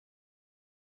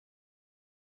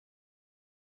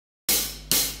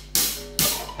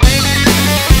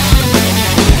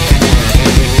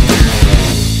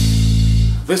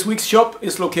This week's shop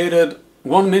is located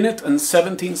 1 minute and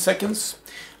 17 seconds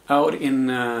out in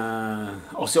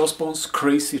Ozzy Osbournes'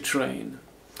 Crazy Train.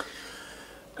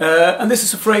 And this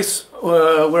is a phrase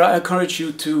where I encourage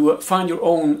you to find your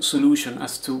own solution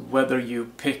as to whether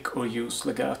you pick or use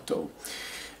legato.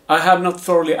 I have not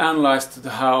thoroughly analyzed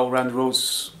how Randy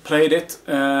Rhoads played it,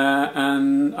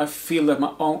 and I feel that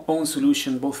my own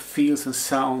solution both feels and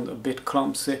sounds a bit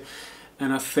clumsy,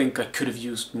 and I think I could have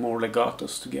used more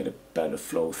legatos to get a better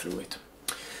flow through it.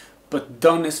 But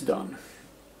done is done.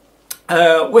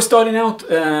 We're starting out,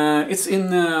 it's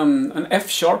in an F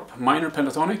sharp minor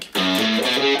pentatonic.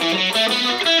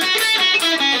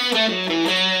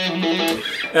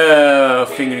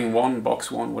 Fingering 1, box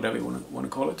 1, whatever you want to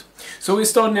call it. So we're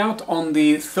starting out on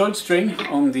the 3rd string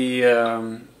on the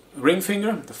ring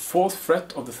finger, the 4th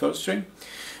fret of the 3rd string,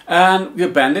 and we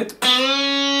bend it,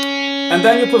 and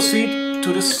then you proceed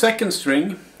to the 2nd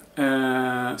string,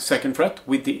 2nd fret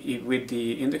with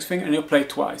the index finger, and you play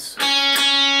twice. Like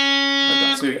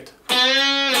that, so you get.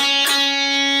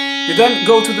 You then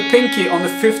go to the pinky on the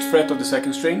 5th fret of the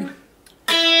 2nd string,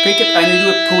 pick it, and you do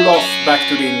a pull off back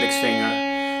to the index finger.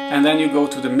 And then you go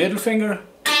to the middle finger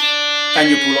and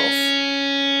you pull off.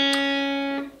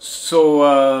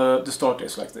 So the start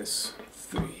is like this.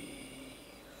 3,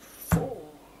 4.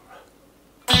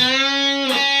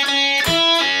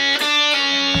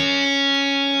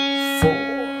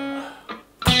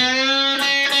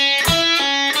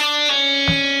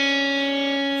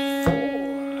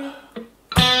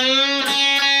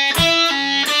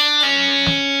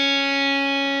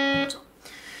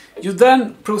 You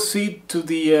then proceed to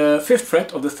the 5th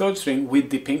fret of the 3rd string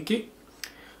with the pinky,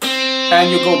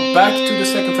 and you go back to the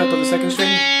 2nd fret of the 2nd string,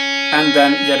 and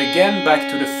then yet again back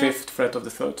to the 5th fret of the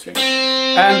 3rd string,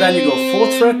 and then you go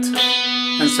 4th fret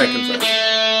and 2nd fret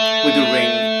with the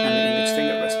ring and the index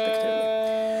finger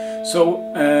respectively. So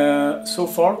so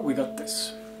far we got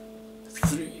this.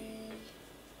 3,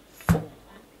 4.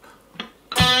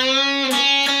 3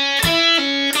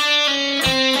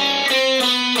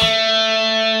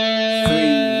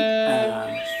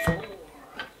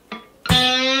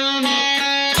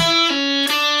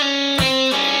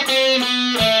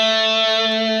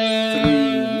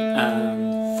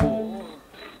 and 4.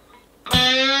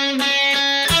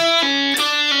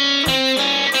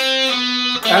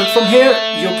 And from here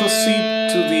you proceed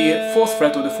to the 4th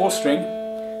fret of the 4th string,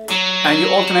 and you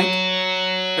alternate,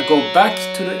 go back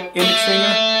to the index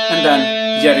finger and then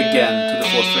yet again to the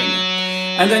 4th finger.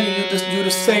 And then you just do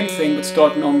the same thing but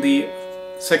starting on the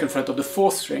 2nd fret of the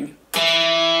 4th string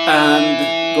and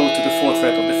go to the 4th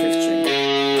fret of the 5th string.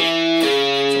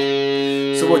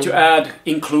 So what you add,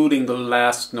 including the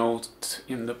last note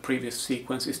in the previous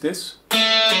sequence, is this.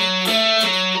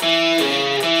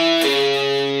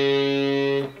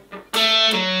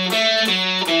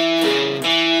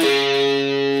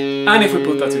 And if we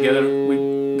put that together, we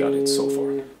got it so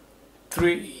far.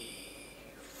 3,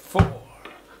 4.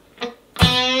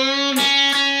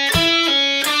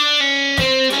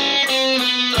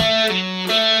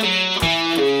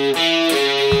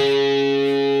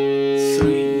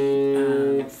 3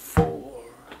 and 4.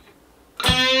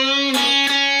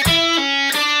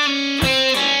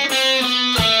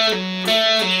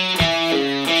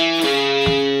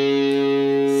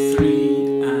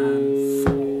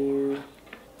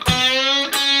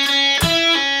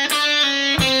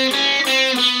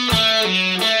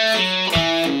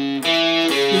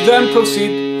 Then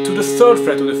proceed to the 3rd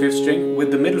fret of the 5th string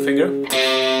with the middle finger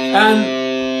and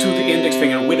to the index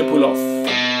finger with a pull off,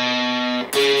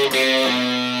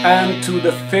 and to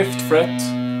the 5th fret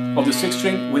of the 6th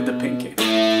string with the pinky.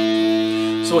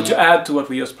 So what you add to what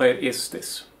we just played is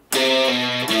this.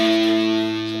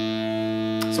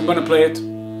 So I'm going to play it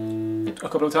a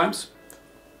couple of times,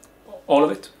 all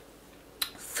of it.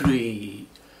 3,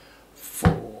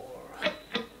 4.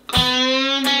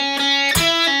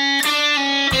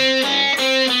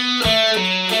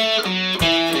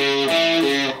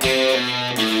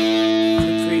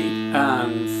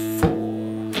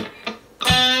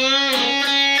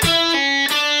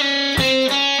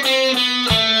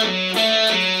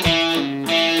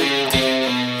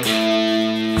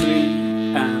 3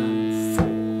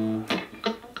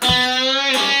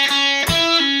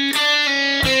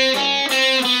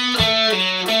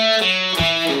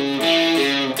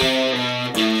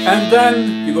 and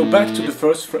then you go back to the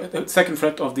 2nd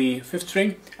fret of the 5th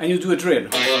string and you do a drill.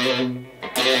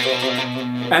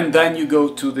 And then you go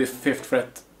to the 5th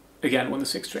fret again on the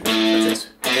 6th string. That's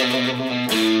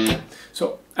it.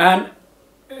 So, and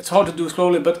it's hard to do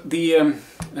slowly, but the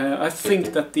I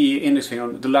think that the index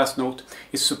finger, the last note,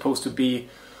 is supposed to be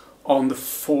on the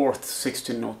 4th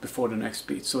 16th note before the next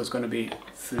beat. So it's going to be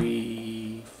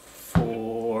 3,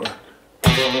 4,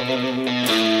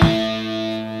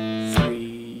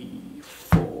 3,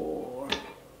 4,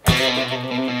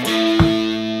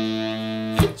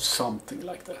 something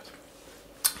like that.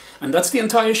 And that's the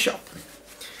entire chop.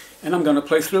 And I'm going to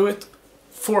play through it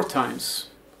 4 times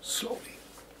slowly.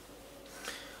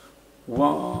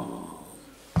 1,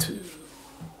 2,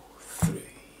 3,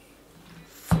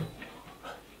 4.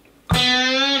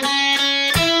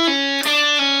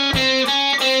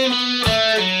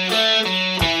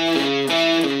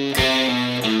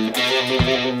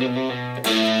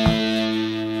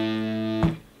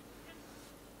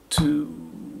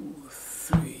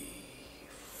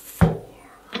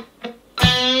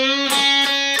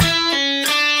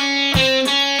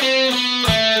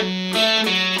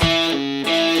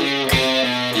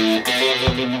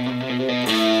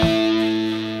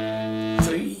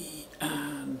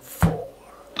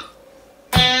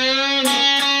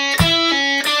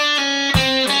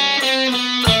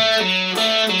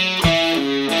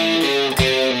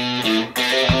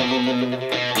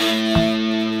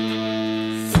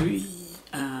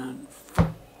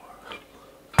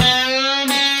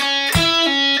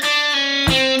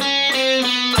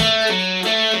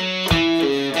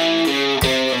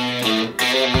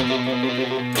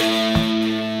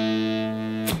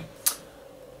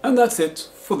 And that's it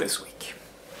for this week.